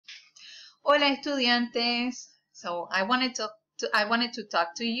Hola estudiantes. So I wanted to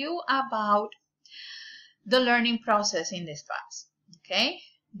talk to you about the learning process in this class, okay?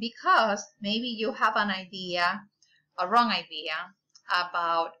 Because maybe you have an idea, a wrong idea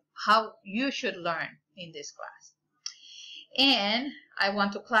about how you should learn in this class. And I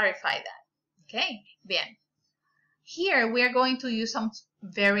want to clarify that, okay? Bien. Here we are going to use some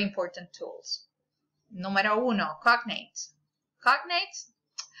very important tools. Número uno, cognates. Cognates,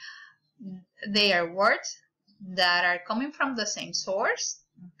 they are words that are coming from the same source,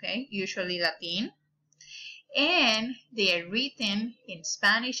 okay, usually Latin, and they are written in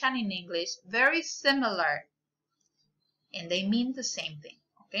Spanish and in English very similar, and they mean the same thing,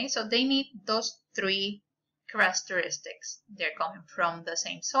 okay? So they need those three characteristics. They're coming from the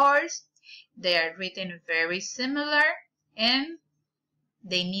same source, they are written very similar, and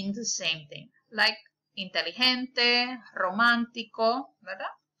they mean the same thing, like inteligente, romántico,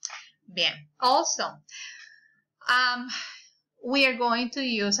 ¿verdad? Bien. Also, we are going to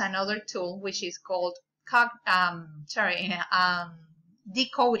use another tool which is called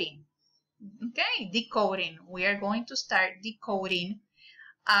decoding. Okay, decoding. We are going to start decoding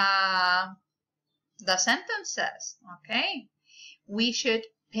the sentences. Okay, we should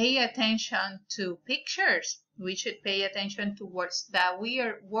pay attention to pictures. We should pay attention to words that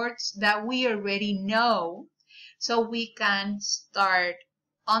we already know, so we can start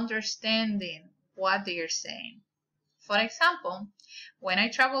understanding what they are saying. For example, when I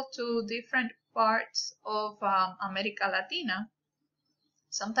travel to different parts of America Latina,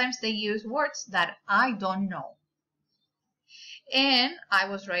 sometimes they use words that I don't know. And I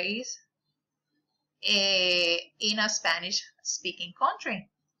was raised in a Spanish-speaking country.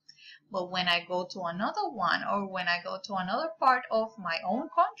 But when I go to another one, or when I go to another part of my own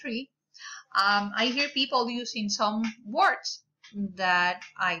country, I hear people using some words that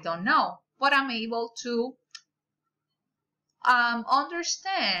I don't know, but I'm able to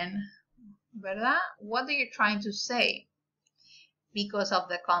understand, ¿verdad?, what they're trying to say because of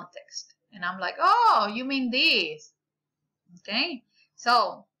the context. And I'm like, oh, you mean this. Okay,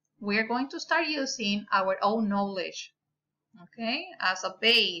 so we're going to start using our own knowledge, okay, as a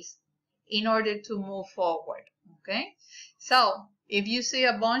base in order to move forward. Okay, so if you see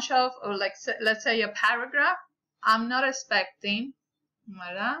a bunch of, like, let's say a paragraph, I'm not expecting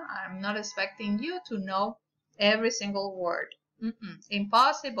you to know every single word.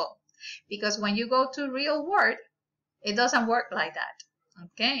 Impossible. Because when you go to real world, it doesn't work like that.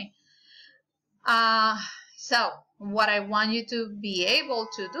 Okay. So what I want you to be able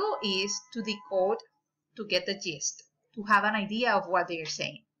to do is to decode, to get the gist, to have an idea of what they're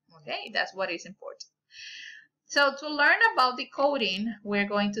saying. Okay, that's what is important. So to learn about decoding, we're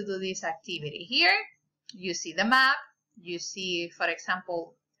going to do this activity. Here, you see the map. You see, for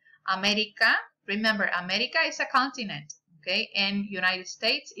example, America. Remember, America is a continent, okay? And United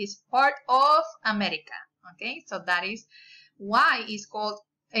States is part of America, okay? So that is why it's called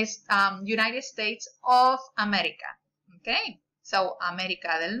United States of America, okay? So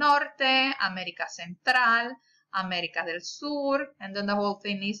América del Norte, América Central, América del Sur, and then the whole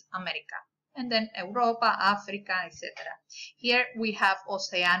thing is America. And then Europa, Africa, etc. Here we have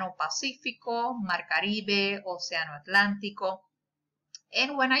Océano Pacífico, Mar Caribe, Océano Atlántico.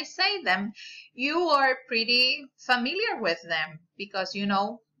 And when I say them, you are pretty familiar with them because you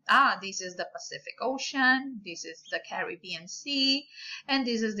know, this is the Pacific Ocean, this is the Caribbean Sea, and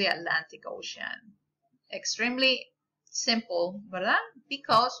this is the Atlantic Ocean. Extremely simple, ¿verdad?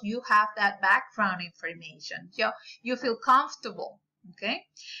 Because you have that background information. You feel comfortable, okay?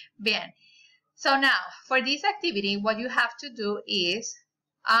 Bien. So now, for this activity, what you have to do is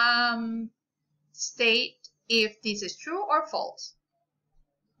state if this is true or false.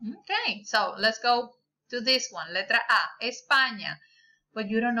 Okay, so let's go to this one. Letra A, España. But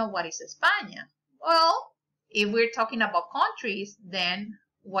you don't know what is España. Well, if we're talking about countries, then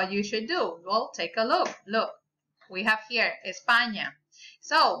what you should do? Well, take a look. Look, we have here España.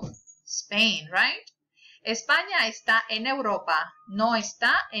 So, Spain, right? España está en Europa, no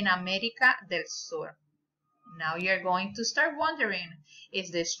está en América del Sur. Now you're going to start wondering, is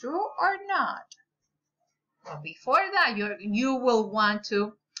this true or not? But before that, you will want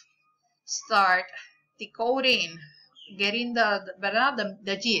to start decoding, getting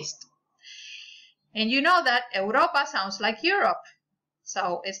the gist. And you know that Europa sounds like Europe.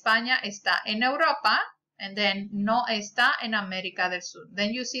 So España está en Europa, and then no está en América del Sur.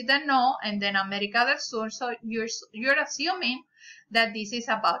 Then you see the no, and then América del Sur. So you're assuming that this is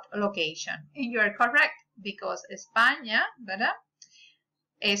about location, and you're correct because España, ¿verdad?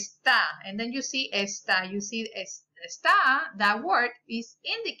 Está, and then you see está. You see Está, that word is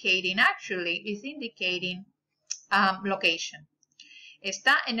indicating, location.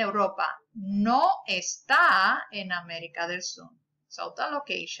 Está en Europa. No está en América del Sur. So the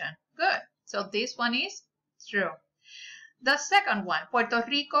location. Good. So this one is true. The second one, Puerto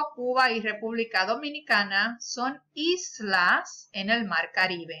Rico, Cuba y República Dominicana son islas en el Mar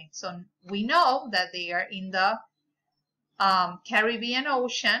Caribe. So we know that they are in the Caribbean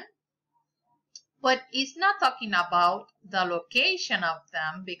Ocean, but it's not talking about the location of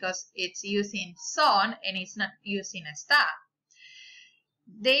them because it's using son and it's not using está.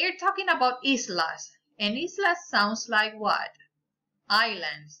 They are talking about islas, and islas sounds like what?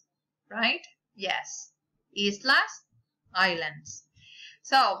 Islands, right? Yes, islas, islands.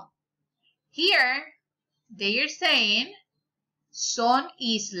 So here they are saying son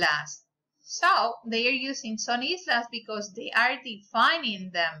islas. So they are using son islas because they are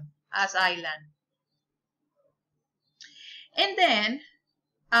defining them as island. And then,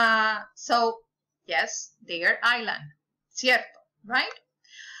 so yes, they are island, cierto, right?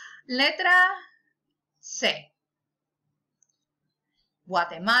 Letra C.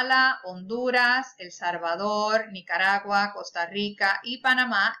 Guatemala, Honduras, El Salvador, Nicaragua, Costa Rica y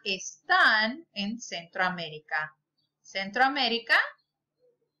Panamá están en Centroamérica. Centroamérica,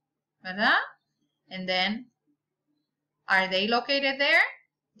 ¿verdad? And then, are they located there?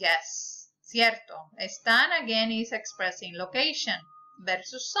 Yes, cierto. Están, again, is expressing location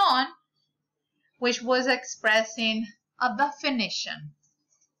versus son, which was expressing a definition.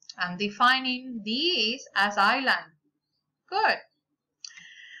 I'm defining these as island. Good.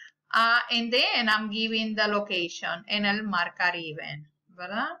 And then I'm giving the location en el Mar Caribe,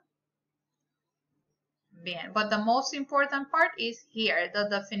 ¿verdad? Bien, but the most important part is here, the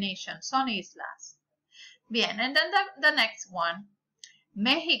definition, son islas. Bien, and then the next one.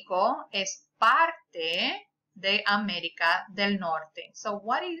 México es parte de América del Norte. So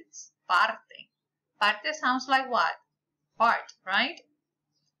what is parte? Parte sounds like what? Part, right?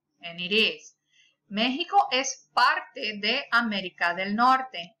 And it is. México es parte de América del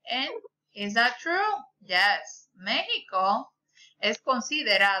Norte. And is that true? Yes. México es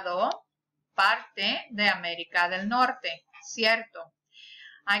considerado parte de América del Norte. Cierto.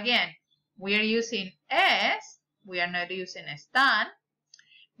 Again, we are using es. We are not using están.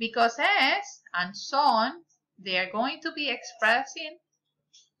 Because es and son, they are going to be expressing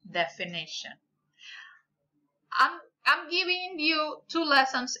definition. I'm giving you two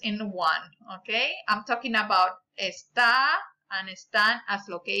lessons in one, okay? I'm talking about está and están as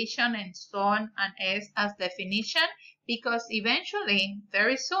location and son and es as definition because eventually,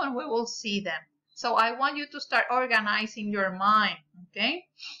 very soon, we will see them. So I want you to start organizing your mind, okay?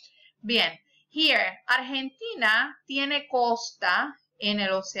 Bien, here, Argentina tiene costa en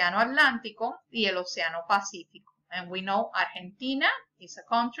el Océano Atlántico y el Océano Pacífico. And we know Argentina is a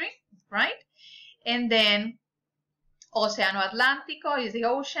country, right? And then Océano Atlántico is the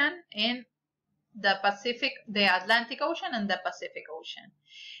ocean, and the Pacific, the Atlantic Ocean and the Pacific Ocean.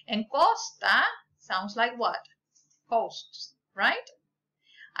 And costa sounds like what? Coasts, right?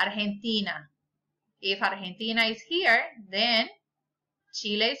 Argentina. If Argentina is here, then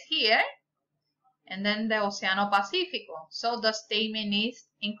Chile is here, and then the Océano Pacífico. So the statement is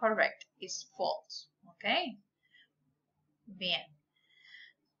incorrect, it's false, okay? Bien.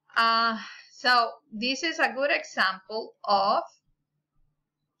 So this is a good example of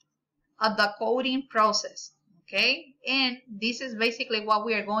the coding process, okay? And this is basically what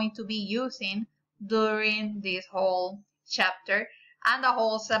we are going to be using during this whole chapter and the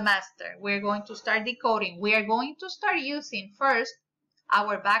whole semester. We're going to start decoding. We are going to start using first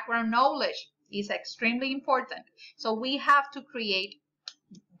our background knowledge. Is extremely important. So we have to create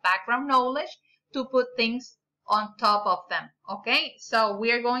background knowledge to put things on top of them, okay? So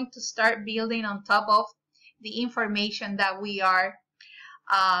we are going to start building on top of the information that we are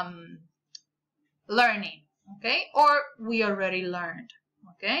learning, okay? Or we already learned,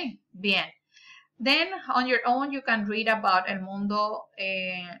 okay? Bien. Then on your own, you can read about el mundo,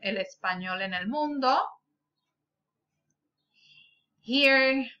 el español en el mundo.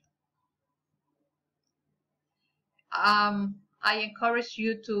 Here, I encourage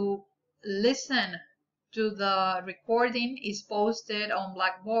you to listen to the recording. Is posted on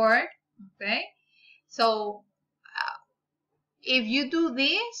Blackboard, okay? So if you do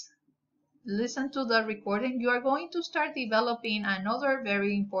this, listen to the recording, you are going to start developing another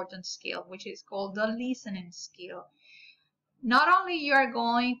very important skill, which is called the listening skill. Not only you are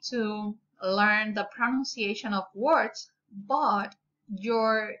going to learn the pronunciation of words, but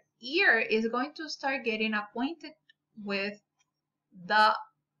your ear is going to start getting acquainted with the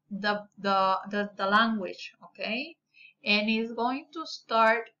language, okay? and is going to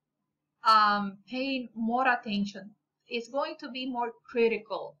start paying more attention. It's going to be more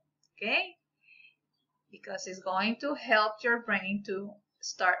critical, okay? Because it's going to help your brain to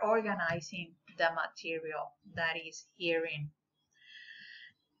start organizing the material that is hearing.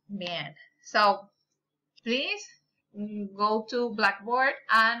 Man, so please go to Blackboard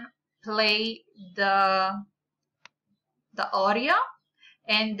and play the audio,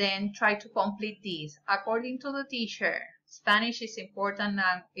 and then try to complete this. According to the teacher, Spanish is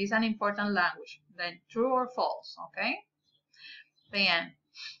an important language. Then true or false, okay? Then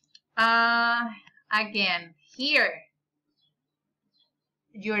again, here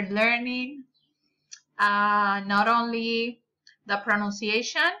you're learning not only the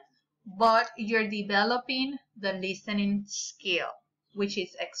pronunciation, but you're developing the listening skill, which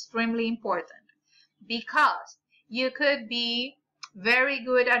is extremely important, because you could be very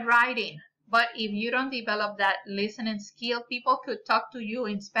good at writing, but if you don't develop that listening skill, people could talk to you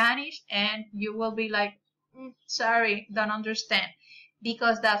in Spanish and you will be like, sorry, don't understand,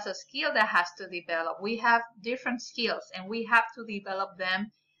 because that's a skill that has to develop. We have different skills and we have to develop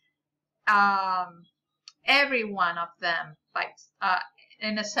them, every one of them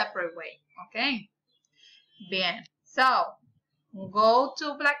in a separate way, okay? Bien, so go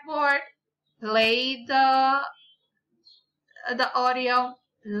to Blackboard, play the audio,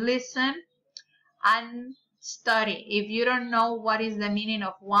 listen, and study. If you don't know what is the meaning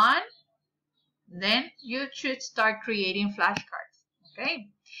of one, then you should start creating flashcards, okay?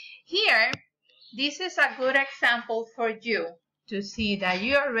 Here, this is a good example for you to see that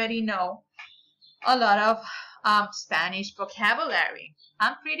you already know a lot of Spanish vocabulary.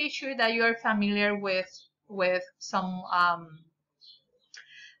 I'm pretty sure that you are familiar with some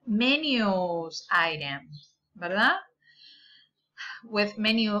menus items, ¿verdad? With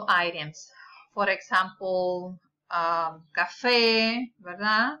menu items. For example, café,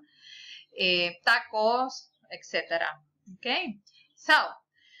 ¿verdad? Tacos, etc. Okay, so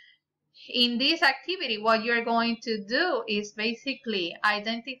in this activity, what you're going to do is basically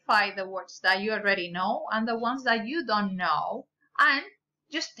identify the words that you already know and the ones that you don't know, and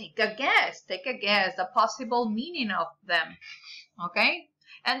just take a guess the possible meaning of them, okay?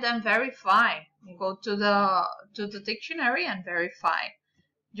 And then verify. Go to the dictionary and verify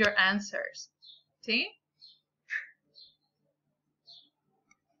your answers. See?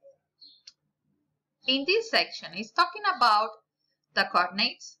 In this section, it's talking about the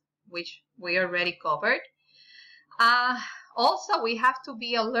cognates, which we already covered. Also, we have to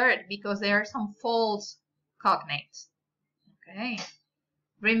be alert because there are some false cognates. Okay.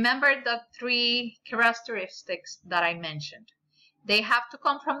 Remember the 3 characteristics that I mentioned. They have to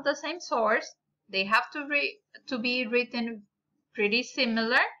come from the same source. They have to be written pretty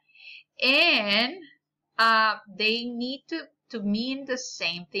similar, and they need to mean the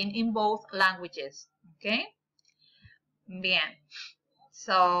same thing in both languages. Okay. Bien.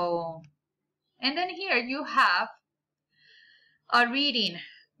 So, and then here you have a reading,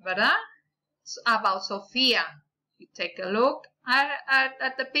 ¿verdad? About Sofia. You take a look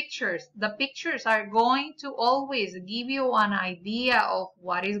at the pictures. The pictures are going to always give you an idea of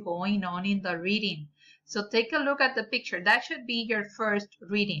what is going on in the reading. So take a look at the picture. That should be your first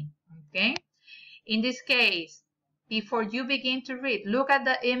reading, okay? In this case, before you begin to read, look at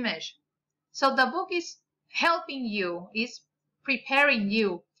the image. So the book is helping you, is preparing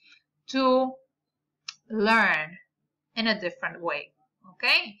you to learn in a different way,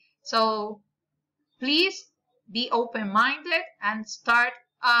 okay? So please be open-minded and start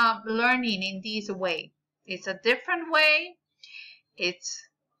learning in this way. It's a different way, it's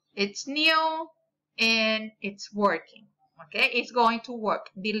new, and it's working, okay? It's going to work,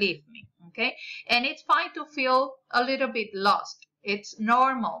 believe me, okay? And it's fine to feel a little bit lost. It's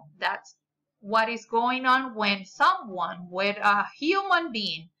normal. That's what is going on when someone, with a human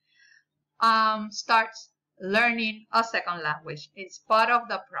being, starts learning a second language. It's part of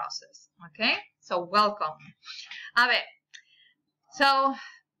the process, okay? So welcome. A ver, so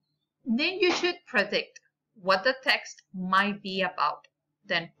then you should predict what the text might be about.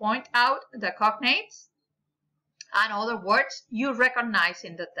 Then point out the cognates and other words you recognize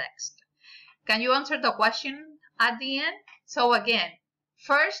in the text. Can you answer the question at the end? So again,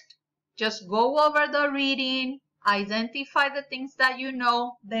 first, just go over the reading, identify the things that you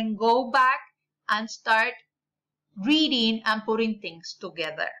know, then go back and start reading and putting things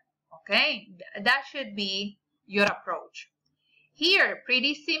together, okay? That should be your approach. Here,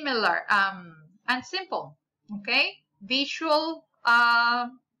 pretty similar and simple, okay? Visual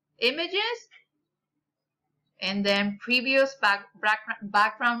images, and then previous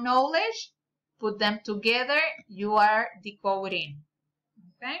background knowledge, put them together, you are decoding.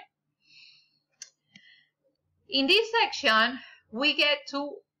 Okay. In this section, we get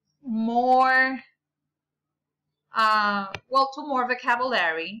to more, to more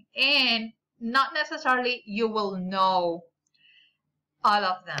vocabulary, and not necessarily you will know all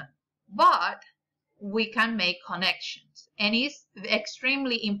of them, but we can make connections. And it's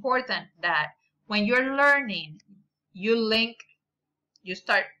extremely important that when you're learning,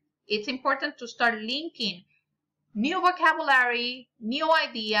 it's important to start linking new vocabulary, new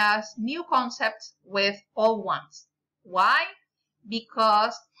ideas, new concepts with old ones. Why?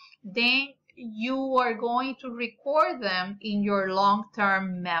 Because then you are going to record them in your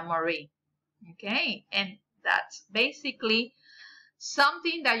long-term memory. Okay, and that's basically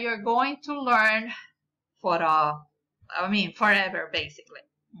something that you're going to learn forever, basically.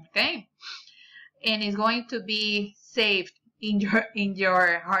 Okay, and it's going to be saved in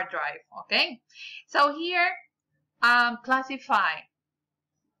your hard drive. Okay, so here, classify.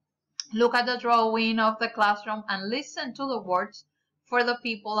 Look at the drawing of the classroom and listen to the words for the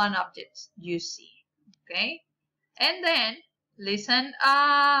people and objects you see. Okay, and then list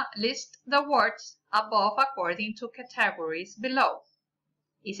the words above according to categories below.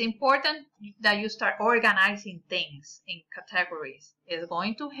 It's important that you start organizing things in categories. It's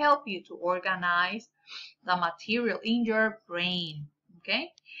going to help you to organize the material in your brain.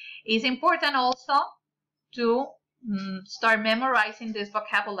 Okay, it's important also to start memorizing this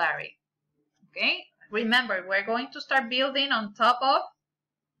vocabulary. Okay, remember, we're going to start building on top of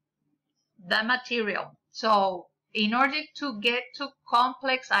the material. So in order to get to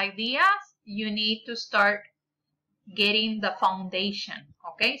complex ideas, you need to start getting the foundation.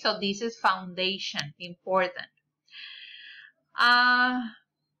 Okay, so this is foundation, important.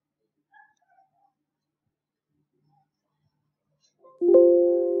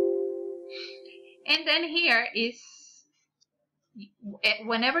 And then here is,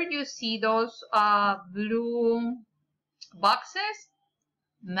 whenever you see those blue boxes,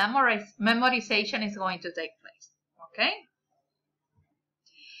 memorization is going to take place. Okay,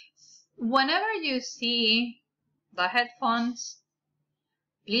 whenever you see the headphones,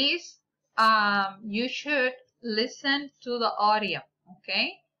 please, you should listen to the audio.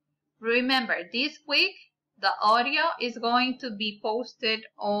 Okay, remember, this week the audio is going to be posted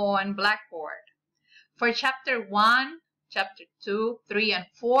on Blackboard. For chapter 1, chapter 2, 3, and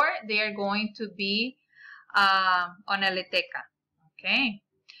 4, they are going to be on Eleteca. Okay,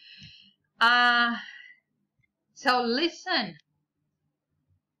 so listen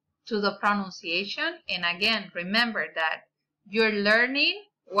to the pronunciation, and again, remember that you're learning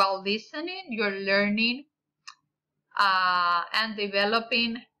while listening, you're learning and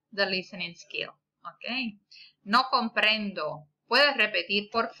developing the listening skill. Okay, no comprendo. ¿Puedes repetir,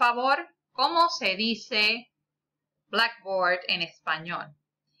 por favor, cómo se dice Blackboard en español?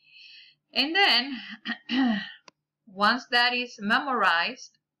 And then, once that is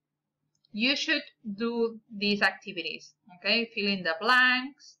memorized, you should do these activities. Okay, fill in the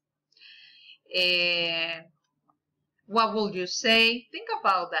blanks. What would you say? Think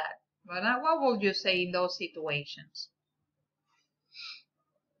about that. What would you say in those situations?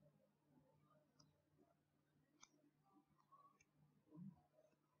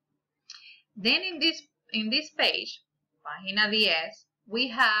 Then in this page, página 10, we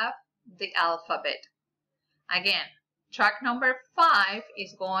have the alphabet. Again, track number 5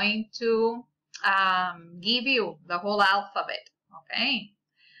 is going to give you the whole alphabet. Okay,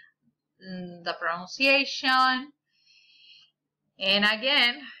 the pronunciation, and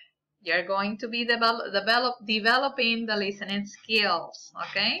again, you're going to be developing the listening skills.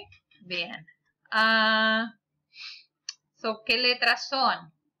 Okay, bien. So, ¿qué letras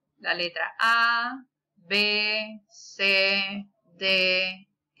son? La letra A, B, C, D,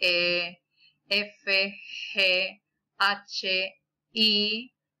 E, F, G, H, I,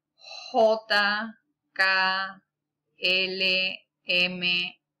 J, K, L, M,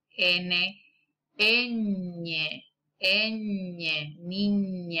 N, ñ,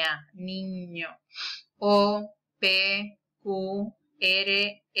 niña, niño, O, P, Q,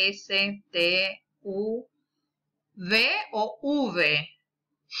 R, S, T, U, V o V,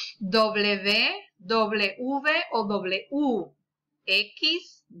 W, W o W,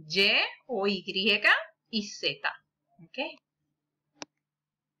 X, Y o Y y Z. Okay.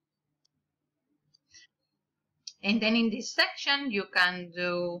 And then in this section, you can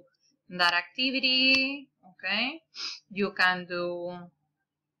do that activity. Okay. You can do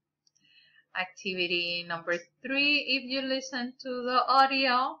activity number 3 if you listen to the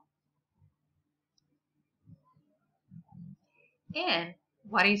audio. And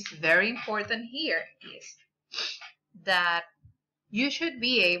what is very important here is that you should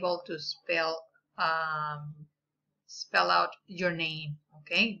be able to spell out your name,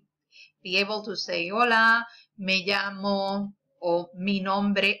 okay? Be able to say, hola, me llamo, o mi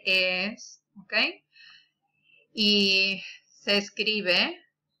nombre es, okay? Y se escribe,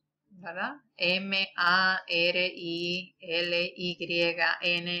 ¿verdad? M-A-R-I-L-Y-N,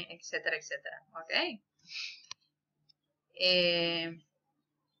 etcétera, etcétera, okay?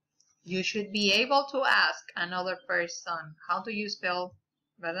 You should be able to ask another person, how do you spell,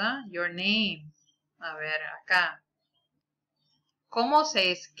 ¿verdad? Your name. A ver, acá. ¿Cómo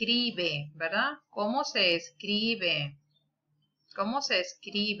se escribe, verdad? ¿Cómo se escribe? ¿Cómo se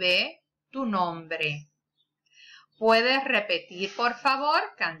escribe tu nombre? ¿Puedes repetir, por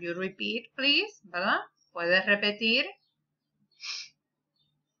favor? Can you repeat, please? ¿Verdad? ¿Puedes repetir?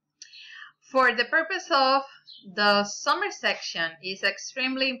 For the purpose of the summer section, it's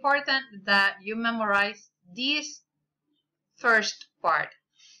extremely important that you memorize this first part.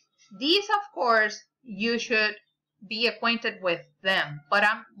 These, of course, you should be acquainted with them, but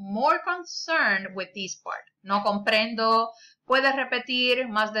I'm more concerned with this part. No comprendo. ¿Puedes repetir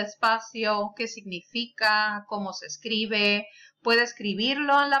más despacio qué significa, cómo se escribe? ¿Puede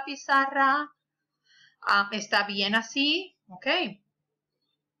escribirlo en la pizarra? ¿Está bien así? Okay.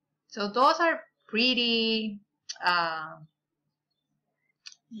 So those are pretty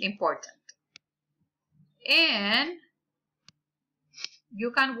important. And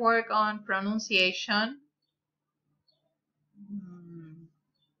you can work on pronunciation.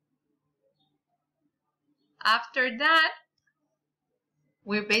 After that,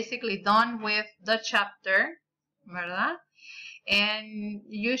 we're basically done with the chapter, ¿verdad? And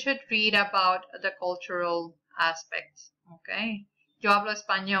you should read about the cultural aspects, okay? Yo hablo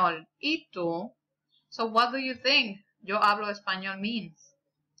español. ¿Y tú? So what do you think yo hablo español means?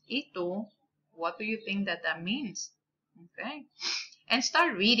 ¿Y tú? What do you think that means? Okay? And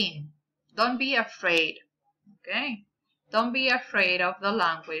start reading. Don't be afraid, okay? Don't be afraid of the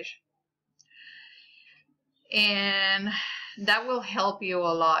language. And that will help you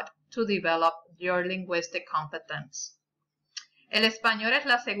a lot to develop your linguistic competence. El español es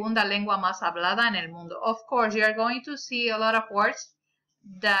la segunda lengua más hablada en el mundo. Of course, you're going to see a lot of words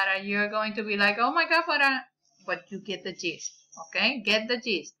that you're going to be like, oh my God, but you get the gist, okay? Get the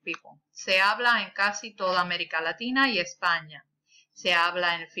gist, people. Se habla en casi toda América Latina y España. Se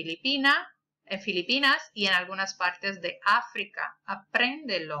habla en Filipinas y en algunas partes de África.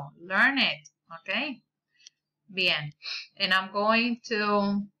 Apréndelo, learn it, okay? Bien, and I'm going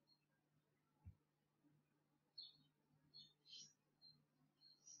to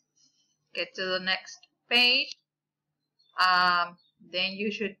get to the next page. Then you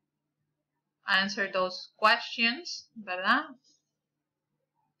should answer those questions, ¿verdad?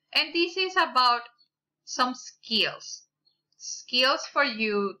 And this is about some skills for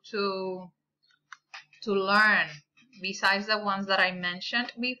you to learn besides the ones that I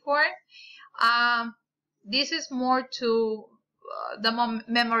mentioned before. This is more to the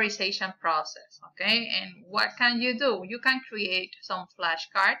memorization process, okay? And what can you do? You can create some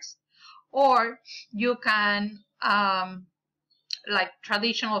flashcards, or you can like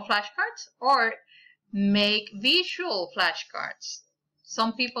traditional flashcards, or make visual flashcards.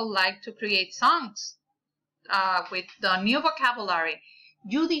 Some people like to create songs with the new vocabulary.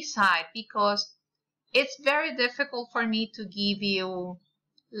 You decide, because it's very difficult for me to give you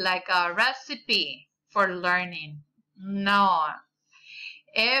like a recipe for learning. No.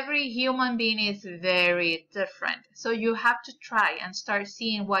 Every human being is very different. So you have to try and start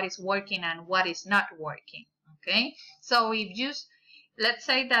seeing what is working and what is not working. Okay? So if you, let's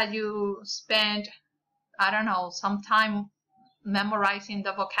say that you spend, I don't know, some time memorizing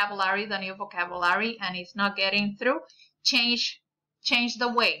the vocabulary, the new vocabulary, and it's not getting through, change the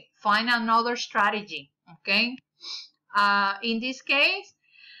way. Find another strategy. Okay? In this case,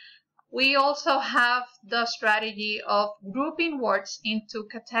 we also have the strategy of grouping words into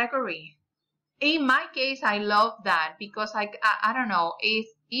category. In my case, I love that because I don't know,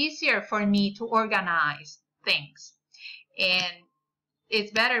 it's easier for me to organize things. And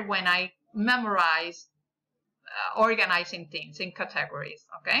it's better when I memorize organizing things in categories,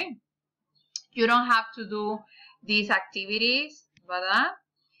 okay? You don't have to do these activities, ¿verdad?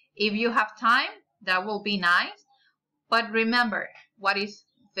 If you have time, that will be nice. But remember, what is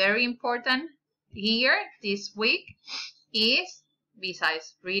very important here this week is,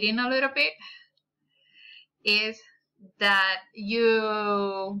 besides reading a little bit, is that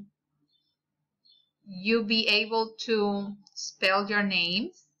you be able to spell your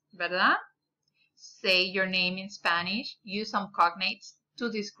names, ¿verdad? Say your name in Spanish. Use some cognates to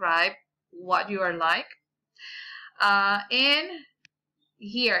describe what you are like. And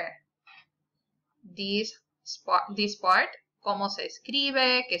here, this part, cómo se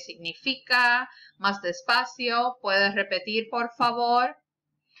escribe, qué significa, más despacio, puedes repetir por favor.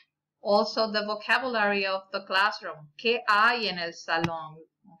 Also the vocabulary of the classroom, ¿qué hay en el salón?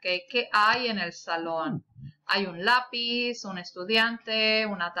 Okay, ¿qué hay en el salón? Hay un lápiz, un estudiante,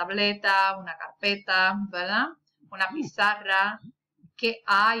 una tableta, una carpeta, ¿verdad? Una pizarra. ¿Qué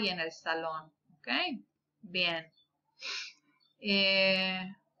hay en el salón? Okay, bien.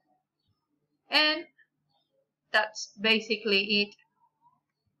 And that's basically it.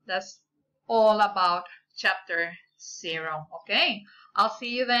 That's all about chapter 0. Okay, I'll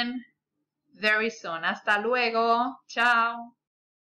see you then very soon. Hasta luego. Ciao.